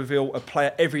Fives to reveal a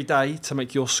player every day to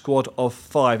make your squad of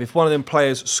 5. If one of them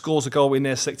players scores a goal in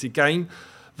their selected game,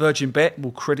 Virgin Bet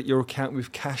will credit your account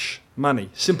with cash money.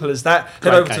 Simple as that.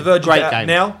 Head over to Virgin Bet app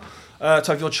now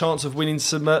to have your chance of winning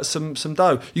some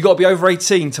dough. You've got to be over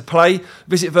 18 to play.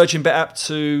 Visit Virgin Bet app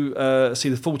to see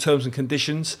the full terms and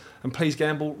conditions, and please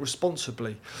gamble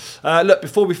responsibly. Look,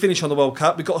 before we finish on the World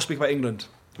Cup, we've got to speak about England.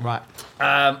 Right.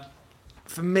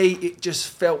 For me, it just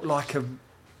felt like an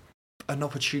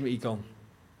opportunity gone.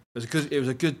 It was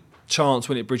a good chance,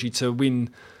 wasn't it, Bridgie, to win,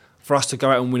 for us to go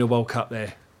out and win a World Cup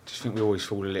there. I just think we always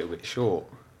fall a little bit short.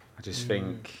 I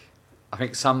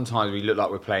think sometimes we look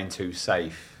like we're playing too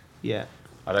safe. Yeah.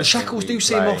 The shackles do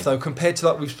seem off though, compared to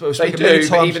like we've They spoken many do, times.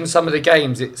 but even some of the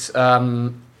games, it's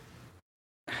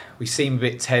we seem a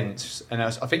bit tense. And I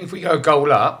think if we go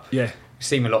goal up,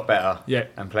 seem a lot better. Yeah.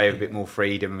 And play with a bit more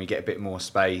freedom, and we get a bit more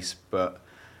space. But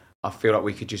I feel like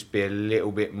we could just be a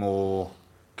little bit more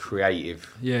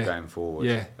creative going forward.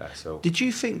 Yeah. That's all. Did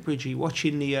you think, Bridgie,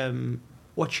 watching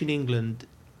England,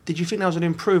 did you think that was an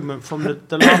improvement from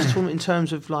the last tournament in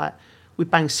terms of like we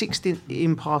banged 16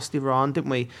 in past Iran, didn't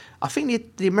we? I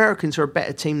think the Americans are a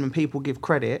better team than people give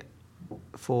credit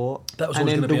for. That was and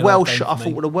always then gonna the be Welsh, another I game for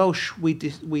me. thought the Welsh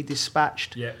we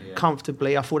dispatched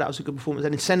comfortably. I thought that was a good performance.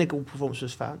 And the Senegal performance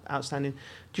was outstanding. Do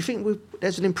you think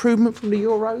there's an improvement from the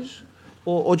Euros?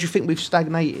 Or do you think we've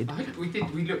stagnated? I think we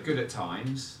did. We looked good at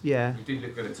times. Yeah. We did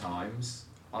look good at times.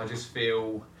 I just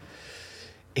feel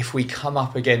if we come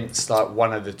up against like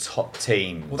one of the top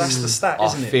teams, Well, that's the stat,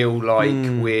 isn't it? I feel like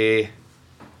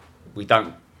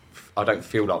I don't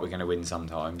feel like we're going to win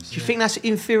sometimes. Do you think that's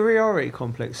inferiority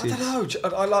complexes? I don't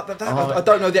know. I like that. I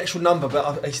don't know the actual number,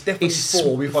 but it's definitely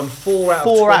 4. We've won 4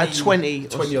 out of 20.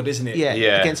 20 odd, isn't it? Yeah.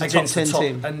 Yeah. Against a top 10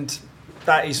 team. And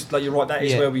that is, like you're right, that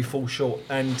is Yeah. where we fall short.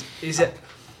 And is it?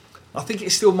 I think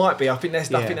it still might be. I think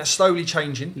that's slowly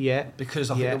changing. Yeah.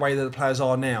 Because I think the way that the players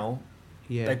are now,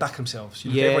 they back themselves.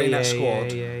 You look at everybody in that squad,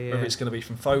 whether it's going to be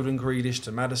from Foden, Grealish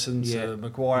to Maddison to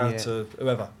Maguire to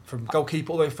whoever, from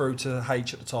goalkeeper all the way through to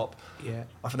H at the top. Yeah.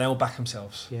 I think they all back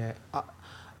themselves. Yeah.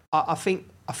 I think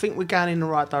we're going in the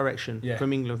right direction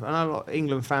from England. I know a lot of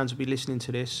England fans will be listening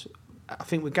to this. I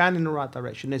think we're going in the right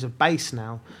direction. There's a base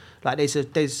now. Like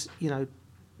there's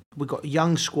we've got a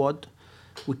young squad.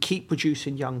 We keep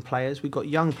producing young players. We've got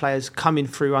young players coming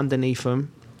through underneath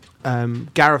them.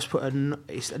 Gareth's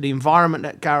it's the environment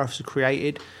that Gareth's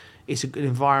created. It's a good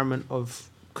environment of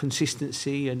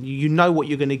consistency, and you know what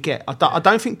you're going to get. I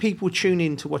don't think people tune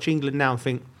in to watch England now and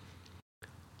think,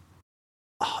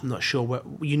 I'm not sure.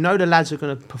 The lads are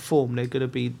going to perform. They're going to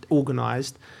be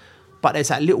organised, but there's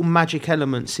that little magic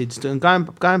element, Sids. And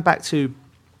going back to,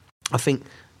 I think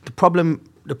the problem.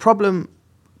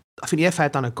 I think the FA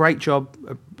have done a great job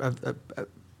of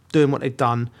doing what they've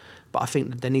done. But I think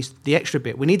that there needs the extra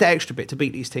bit. We need that extra bit to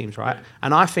beat these teams, right? Yeah.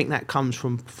 And I think that comes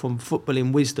from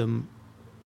footballing wisdom.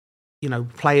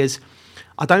 Players.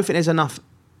 I don't think there's enough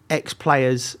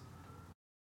ex-players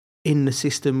in the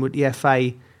system with the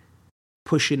FA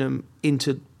pushing them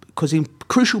into... Because in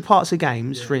crucial parts of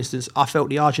games, for instance, I felt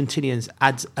the Argentinians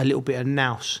adds a little bit of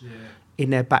nous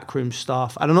in their backroom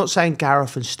staff. And I'm not saying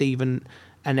Gareth and Stephen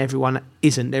and everyone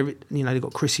isn't. They've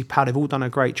got Chrissy Powell. They've all done a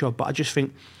great job. But I just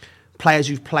think... Players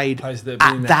who've played at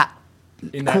that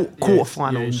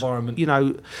quarterfinals,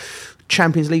 environment,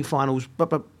 Champions League finals,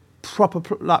 but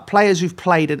proper like players who've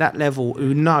played at that level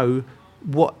who know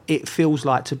what it feels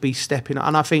like to be stepping up,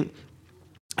 and I think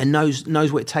and knows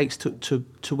what it takes to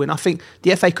win. I think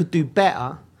the FA could do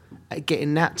better at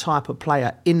getting that type of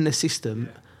player in the system,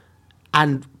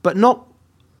 but not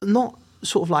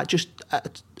sort of like just.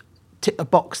 Tick a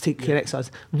box, tick an exercise.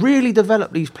 Really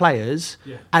develop these players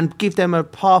and give them a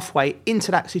pathway into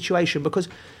that situation, because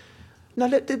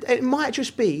it might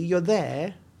just be you're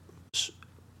there.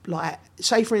 Like,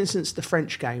 say for instance, the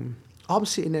French game. I'm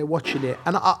sitting there watching it,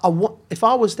 and if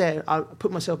I was there, I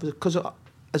put myself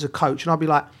as a coach, and I'd be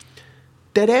like,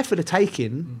 they're there for the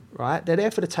taking, right? They're there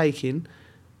for the taking.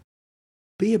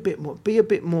 Be a bit more.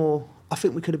 I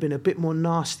think we could have been a bit more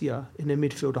nastier in the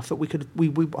midfield. I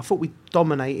thought we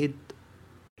dominated.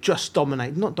 Just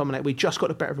dominate, not dominate. We just got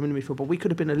the better of them in the midfield, but we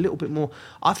could have been a little bit more.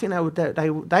 I think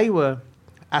they were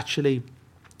actually.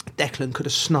 Declan could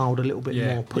have snarled a little bit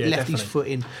more, left his foot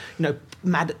in. Could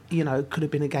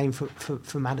have been a game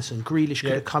for Maddison. Grealish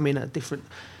could have come in at a different.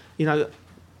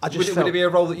 I just would it be a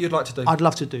role that you'd like to do? I'd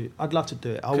love to do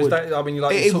it. I would.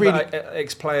 About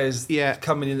ex-players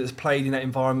coming in that's played in that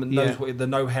environment, knows what the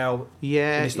know-how.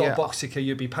 Yeah, and it's not a box ticker.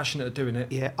 You'd be passionate at doing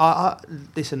it. Yeah,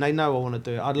 listen. They know I want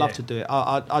to do it. I'd love to do it.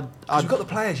 We've got the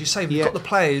players. You say we've got the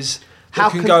players.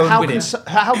 How can go and win it?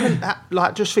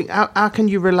 How can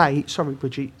you relate? Sorry,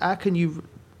 Bridgie. How can you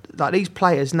these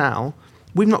players now?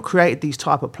 We've not created these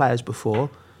type of players before.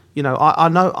 I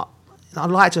know. I'd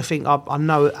like to think I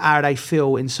know how they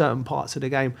feel in certain parts of the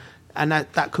game, and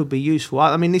that could be useful.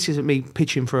 I mean, this isn't me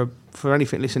pitching for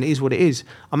anything. Listen, it is what it is.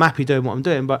 I'm happy doing what I'm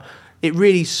doing, but it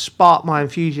really sparked my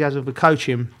enthusiasm for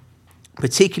coaching,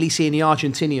 particularly seeing the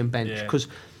Argentinian bench, because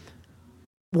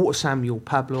Walter Samuel,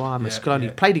 Pablo Armas,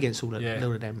 Scaloni played against all of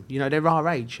them. They're our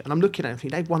age, and I'm looking at them.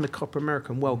 They've won the Copa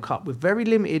American World Cup with very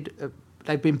limited.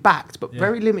 They've been backed, but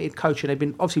very limited coaching. They've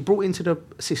been obviously brought into the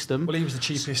system. Well, he was the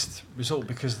cheapest result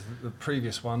because the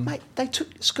previous one. Mate,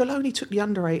 Scaloni took the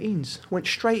under-18s, went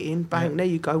straight in, bang, there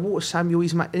you go. Walter Samuel,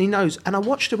 and he knows. And I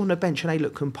watched them on the bench, and they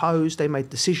looked composed. They made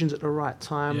decisions at the right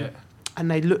time. and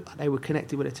they looked like they were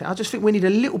connected with the team. I just think we need a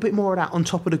little bit more of that on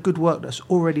top of the good work that's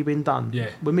already been done. Yeah.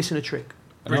 We're missing a trick.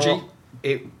 Bridgie?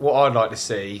 What I'd like to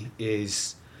see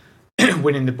is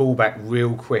winning the ball back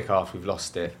real quick after we've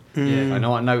lost it. Yeah. And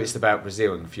what I noticed about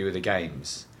Brazil in a few of the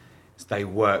games is they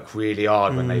work really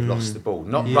hard when they've lost the ball.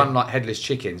 Not run like headless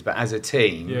chickens, but as a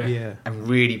team and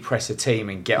really press a team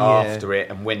and get after it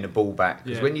and win the ball back.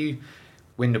 Because when you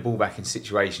win the ball back in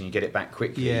situation, you get it back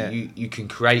quickly. You can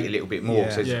create a little bit more,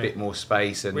 so there's a bit more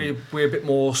space. And we're a bit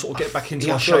more sort of get back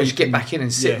into our I feel like shape. just get back in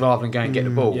and sit rather than go and get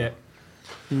the ball. Yeah.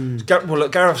 Well,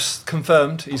 look, Gareth's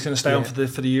confirmed he's going to stay on for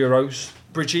the Euros.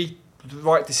 Bridgie, the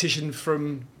right decision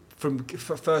from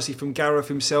firstly from Gareth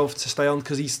himself to stay on,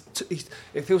 because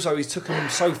it feels like he's took him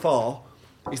so far.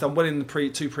 He's done well in the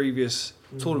two previous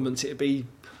tournaments. It'd be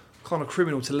kind of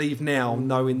criminal to leave now,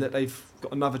 knowing that they've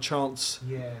got another chance,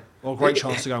 or a great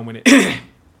chance to go and win it.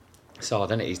 It's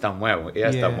hard, isn't it? He's done well. He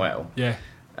has done well. Yeah.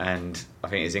 And I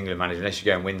think as England manager, unless you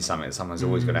go and win something, someone's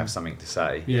always going to have something to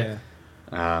say. Yeah.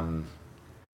 I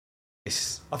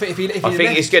think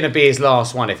it's going to be his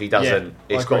last one if he doesn't.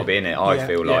 It's got to be in it. I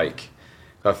feel like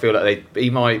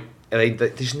they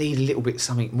just need a little bit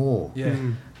something more. Yeah.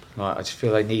 Like, I just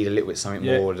feel they need a little bit something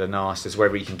more than us. As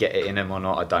whether he can get it in him or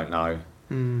not, I don't know.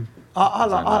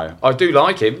 I do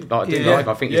like him. I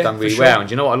think he's done really well. And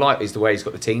do you know what I like is the way he's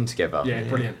got the team together. Yeah,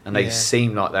 brilliant. And they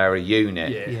seem like they're a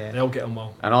unit. Yeah, they'll get on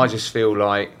well. And I just feel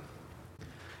like.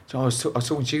 So I was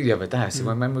talking to you the other day. I said,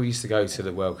 remember we used to go to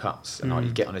the World Cups and like,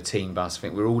 you get on a team bus. I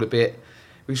think we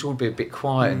used to all be a bit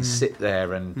quiet and sit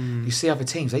there, and you see other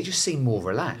teams, they just seem more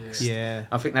relaxed. Yeah.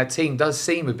 I think that team does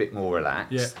seem a bit more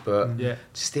relaxed, but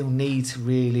still need to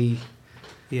really.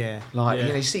 Yeah.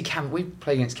 You see, we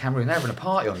play against Cameroon, they're having a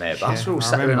party on there, but us are all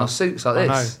sat there in our suits like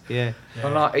this. Yeah.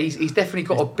 And like, he's definitely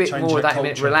got a bit more of that in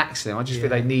it, relaxing. I just feel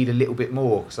they need a little bit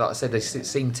more, because like I said, they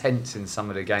seem tense in some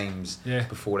of the games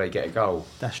before they get a goal.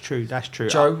 That's true.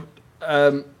 Joe,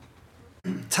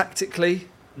 tactically,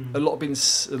 a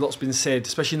lot's been said,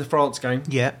 especially in the France game.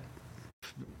 Yeah.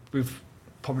 With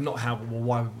probably not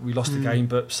why we lost the game,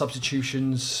 but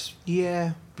substitutions.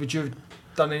 Yeah. Would you have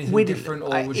done anything different,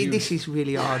 or would you? This is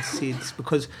really hard, Sids,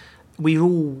 because we've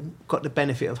all got the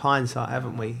benefit of hindsight,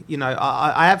 haven't we? You know,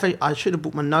 I should have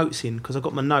put my notes in, because I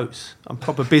got my notes. I'm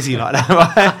proper busy like that.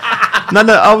 Right?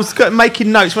 No, I was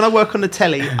making notes when I work on the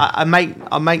telly. I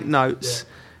make notes.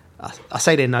 Yeah. I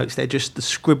say they're notes. They're just the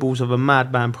scribbles of a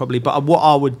madman, probably. But what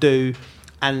I would do,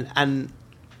 and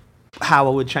how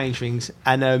I would change things,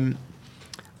 and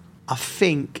I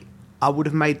think I would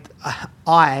have made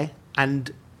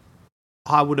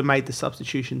I would have made the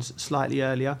substitutions slightly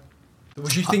earlier.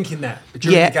 Was you thinking that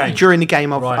during the game? During the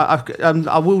game,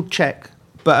 I will check,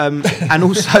 but and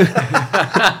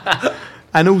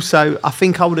also, I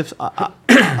think I would have.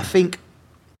 I think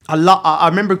I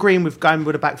remember agreeing with going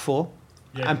with a back four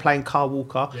and playing Kyle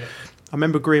Walker. Yeah. I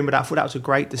remember agreeing with that. I thought that was a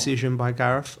great decision by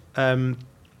Gareth. I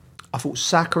thought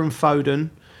Saka and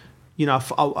Foden. You know,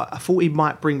 I thought he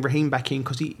might bring Raheem back in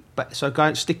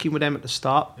sticking with them at the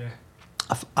start. Yeah.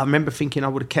 I remember thinking I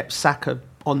would have kept Saka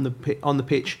on the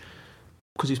pitch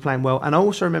because he's playing well, and I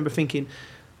also remember thinking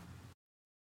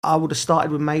I would have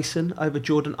started with Mason over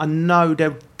Jordan. I know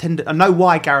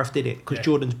why Gareth did it, because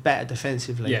Jordan's better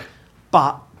defensively. Yeah.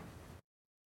 But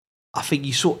I think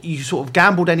you sort of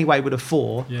gambled anyway with a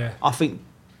 4. Yeah. I think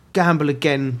gamble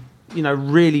again. You know,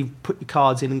 really put your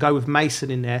cards in and go with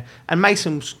Mason in there, and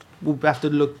Mason will have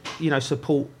to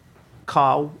support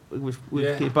Kyle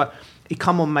but. He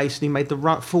come on Mason, he made the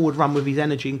forward run with his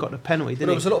energy and got the penalty, didn't he?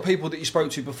 There was a lot of people that you spoke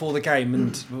to before the game,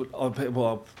 and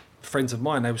friends of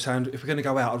mine, they were saying, if we're going to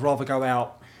go out, I'd rather go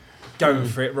out going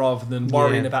for it rather than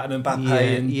worrying about an Mbappe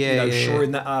and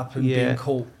shoring that up and being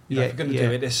caught. If we're going to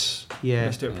do it, let's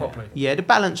do it properly. Yeah, the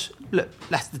balance, look,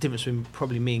 that's the difference between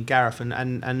probably me and Gareth,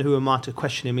 and who am I to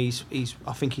question him? I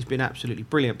think he's been absolutely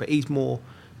brilliant, but he's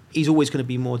always going to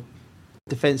be more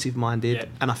defensive minded,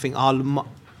 and I think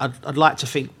I'd like to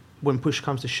think when push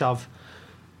comes to shove,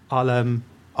 I'll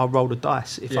roll the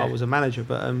dice if I was a manager.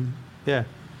 But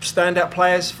standout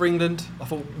players for England. I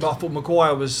thought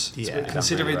Maguire was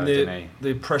considering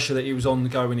the pressure that he was on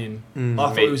going in. I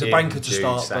thought he was a banker to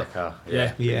start. Saka,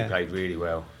 he played really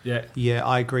well. Yeah,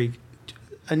 I agree.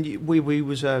 And we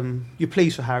was you're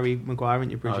pleased for Harry Maguire,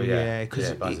 aren't you, Bridget? Oh, yeah,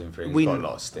 because buzzing for him. He's got a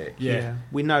lot of stick. Yeah,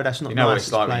 we know that's not. You know what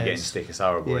it's like when you're getting stick. It's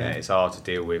horrible, isn't it? It's hard to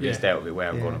deal with. He's dealt with it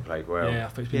well, gone and played well. Yeah, I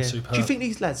think he's been superb. Do you think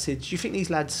these lads, Sid?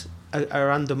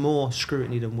 are under more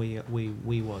scrutiny than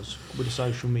we was with the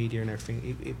social media and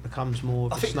everything. It becomes more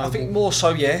of I think more so,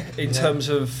 in terms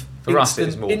of for us,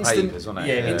 it's more papers, wasn't it?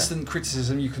 Yeah, instant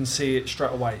criticism. You can see it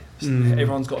straight away.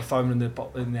 Everyone's got a phone in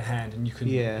their hand, and you can,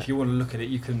 if you want to look at it,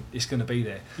 you can. It's going to be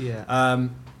there. Yeah.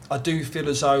 I do feel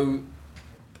as though,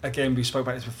 again, we spoke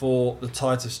about this before. The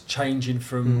tides are changing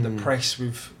from the press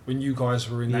with when you guys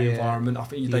were in that environment. I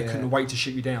think they couldn't wait to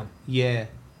shut you down. Yeah.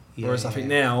 Whereas I think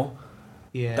now,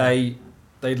 they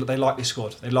like this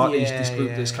squad. They like this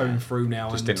group that's coming through now.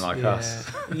 Just didn't like us.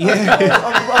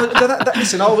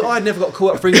 Listen, I never got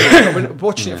caught up for England. When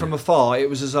watching it from afar, it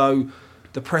was as though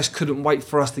the press couldn't wait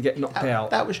for us to get knocked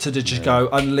out. That was to just go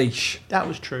unleash. That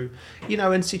was true.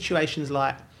 In situations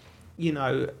like,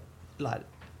 like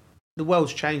the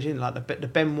world's changing. Like the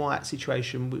Ben White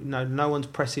situation. No one's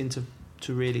pressing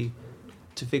to really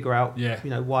to figure out.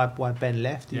 Why Ben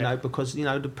left. Because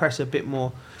the press are a bit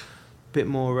more.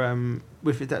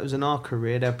 If that was in our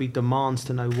career, there'd be demands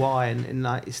to know why, and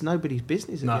like it's nobody's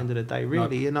business at the end of the day,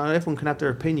 really. Everyone can have their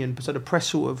opinion, but so the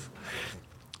press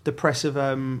have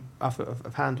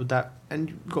handled that, and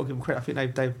you've got to give them credit. I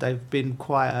think they've been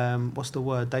quite what's the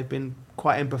word? They've been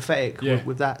quite empathetic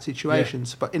with that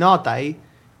situations. But in our day,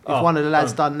 if one of the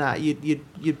lads done that,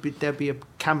 there'd be a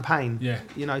campaign.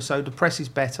 So the press is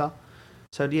better.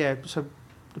 So I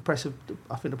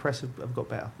think the press have got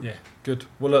better. Yeah, good.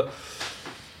 Well, look,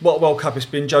 what a World Cup it's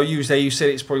been. Joe, you was there. You said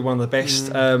it's probably one of the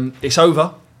best. It's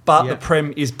over, but the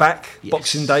Prem is back. Yes.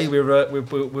 Boxing Day,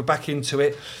 we're back into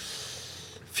it.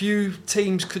 Few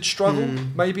teams could struggle.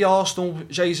 Maybe Arsenal,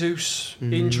 Jesus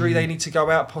injury. They need to go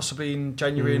out possibly in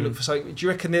January and look for something. Do you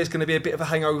reckon there's going to be a bit of a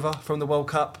hangover from the World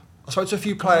Cup? I spoke to a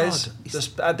few players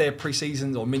just had their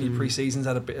pre-seasons or mini pre-seasons,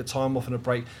 had a bit of time off and a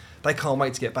break. They can't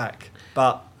wait to get back,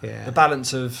 but. Yeah. The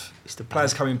balance of the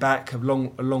players coming back, a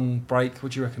long break.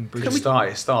 What do you reckon, Bruce?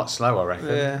 It starts slow, I reckon.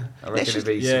 Yeah. I reckon it'll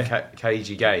be some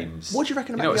cagey games. What do you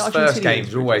reckon about the Argentinians? First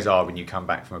games always are when you come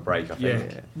back from a break, I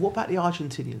think. Yeah. What about the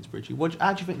Argentinians, Bridgie?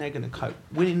 How do you think they're going to cope?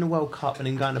 Winning the World Cup and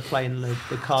then going to play in the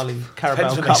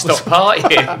Carabao Cup? Stop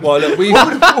partying. Well, look,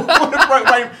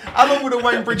 how long would a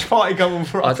Wayne Bridge party go on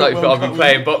for? I don't think I'll be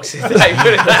playing Boxing Day,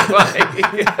 put it that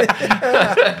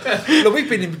way. Look, we've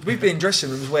been in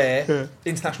dressing rooms where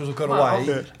internationals have gone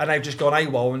away and they've just gone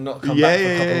AWOL and not come back for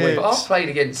a couple of weeks. But I've played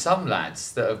against some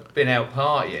lads that have been out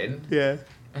partying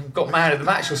and got man of the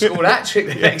match or scored a hat-trick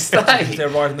the next day. They're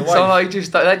riding the wave.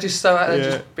 So they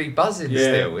just be buzzing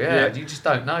still. Yeah, you just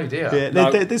don't know, do you? Yeah,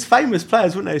 there's famous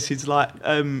players, weren't there? It's like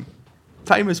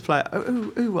famous player.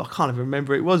 Who I can't even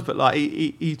remember who it was, but like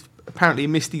he apparently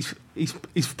missed his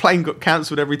plane got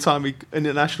cancelled every time he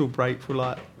international break for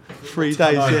like 3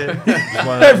 days.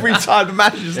 Every time the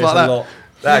match is like that.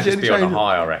 That'd just be on a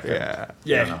high, I reckon.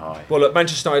 Yeah. On a high. Well, look,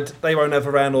 Manchester United, they won't have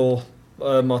Varane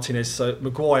or Martinez, so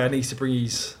Maguire needs to bring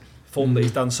his form that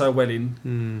he's done so well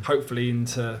in, hopefully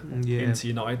into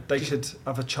United. They should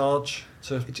have a charge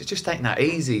to. It just ain't that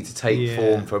easy to take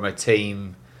form from a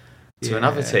team to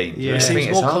another team. Yeah. He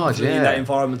seems more confident in that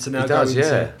environment to now go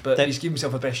into. But he's given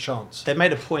himself a best chance. They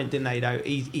made a point, didn't they? Though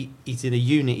he's in a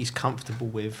unit he's comfortable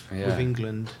with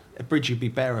England. Bridgie would be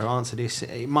better to answer this.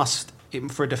 It must.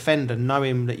 For a defender, know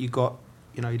him that he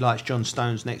likes John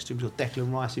Stones next to him, he's got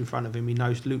Declan Rice in front of him, he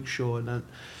knows Luke Shaw, and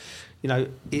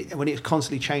when it's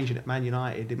constantly changing at Man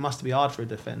United, it must be hard for a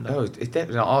defender. Oh, it's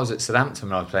definitely. I was at Southampton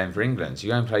when I was playing for England. So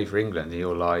you go and play for England, and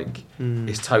you're like,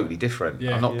 it's totally different.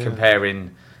 I'm not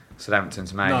comparing Southampton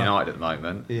to Man United at the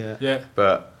moment.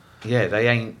 But they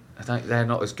ain't. They're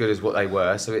not as good as what they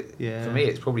were. So for me,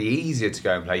 it's probably easier to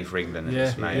go and play for England than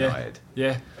it's Man United.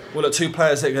 Yeah. Well, look, two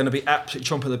players that are going to be absolutely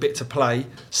chomping at the bit to play,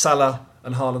 Salah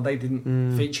and Haaland, they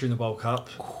didn't feature in the World Cup.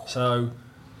 So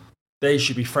they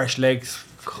should be fresh legs,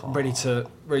 ready to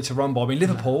run by. I mean,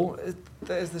 Liverpool,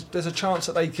 there's a chance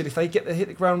that they could, if they hit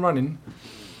the ground running,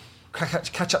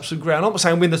 catch up some ground. I'm not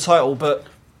saying win the title, but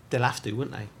they'll have to,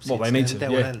 wouldn't they? Well, they need to.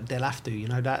 They'll have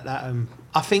to.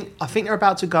 I think they're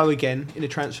about to go again in the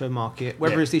transfer market.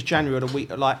 Whether it's this January or the week,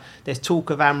 like there's talk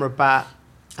of Amrabat.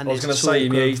 And I was going to say,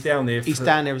 he's down there. He's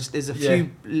down there. There's a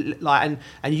few and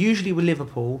usually with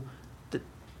Liverpool,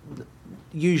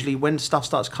 usually when stuff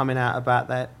starts coming out about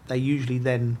that, they usually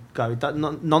then go.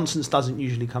 Nonsense doesn't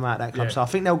usually come out of that club, so I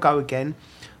think they'll go again.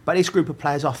 But this group of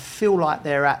players, I feel like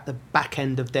they're at the back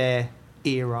end of their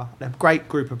era. They're a great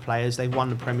group of players. They've won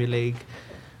the Premier League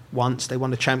once. They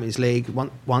won the Champions League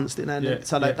once, didn't they?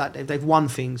 So they've won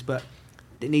things, but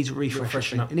it needs a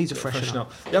refresh. It needs a freshen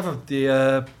up. The other,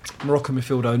 the Moroccan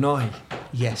midfielder Onahi.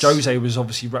 Yes. Jose was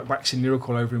obviously waxing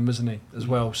lyrical over him, wasn't he, as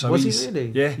well? So was he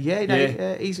really? Yeah.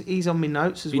 Yeah, he's on my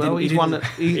notes as well. He He's one that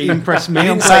he impressed me. He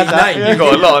I'm didn't say glad his that. name. You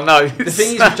got a lot of notes. The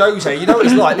thing is with Jose, you know what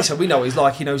he's like. Listen, we know what he's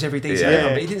like. He knows every detail. Yeah.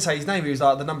 But he didn't say his name. He was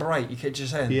like the number 8. You kept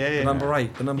just saying. The number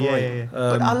 8. The number 8. Yeah.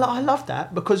 But I love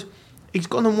that because he's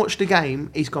gone and watched the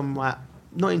game. He's gone like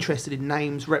not interested in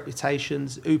names,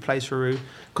 reputations, who plays for who.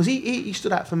 Because he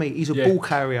stood out for me. He's a ball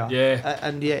carrier. Yeah.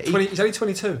 And yeah, he's only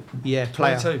 22. Yeah,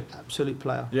 player. 22. Absolute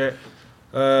player. Yeah.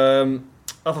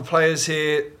 Other players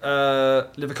here,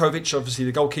 Livakovic, obviously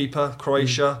the goalkeeper,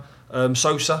 Croatia,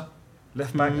 Sosa,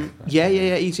 left back. Yeah,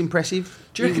 he's impressive.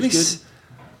 Do you reckon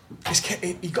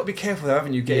you've got to be careful though,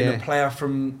 haven't you? Getting a player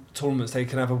from tournaments, they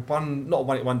can have not a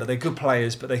one-hit wonder. They're good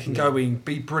players, but they can go in,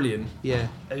 be brilliant. Yeah,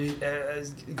 you've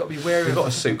got to be wary. You've got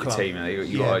to suit the team.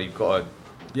 You've got to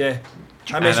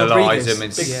analyse them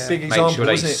and big make example, sure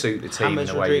they wasn't it? suit the team James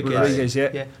in the way you play. Rodriguez,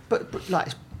 yeah. But like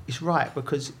it's right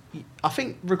because I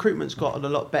think recruitment's gotten a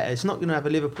lot better. It's not going to have a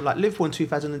Liverpool like Liverpool in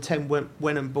 2010 went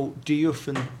and bought Diouf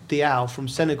and Diao from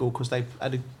Senegal because they've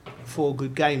had 4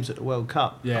 good games at the World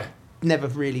Cup. Yeah. Never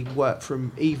really worked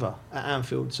from either at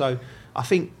Anfield. So I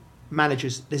think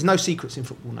managers, there's no secrets in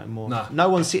football no more. No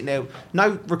one's sitting there,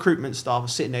 no recruitment staff are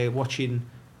sitting there watching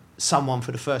someone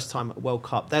for the first time at the World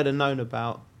Cup. They'd have known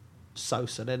about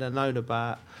Sosa, they'd have known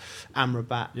about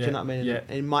Amrabat. Do you know what I mean? Yeah.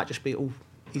 And it might just be,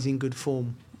 he's in good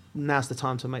form. Now's the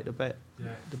time to make the bet,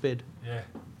 the bid. Yeah.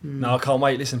 No, I can't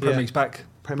wait. Listen, Premier League's back.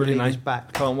 Premier League is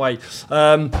back. Can't wait.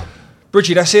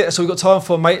 Bridgie, that's it. That's all we've got time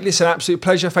for, mate. Listen, absolute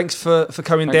pleasure. Thanks for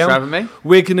coming down. Thanks for having me.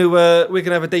 We're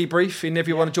gonna have a debrief in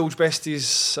every one of George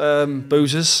Best's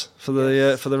boozers for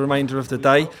the remainder of the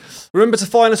day. Remember to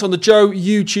find us on the Joe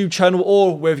YouTube channel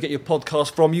or wherever you get your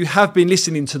podcast from. You have been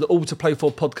listening to the All to Play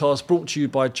For podcast brought to you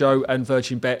by Joe and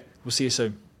Virgin Bet. We'll see you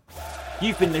soon.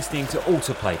 You've been listening to All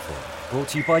to Play For, brought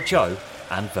to you by Joe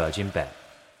and Virgin Bet.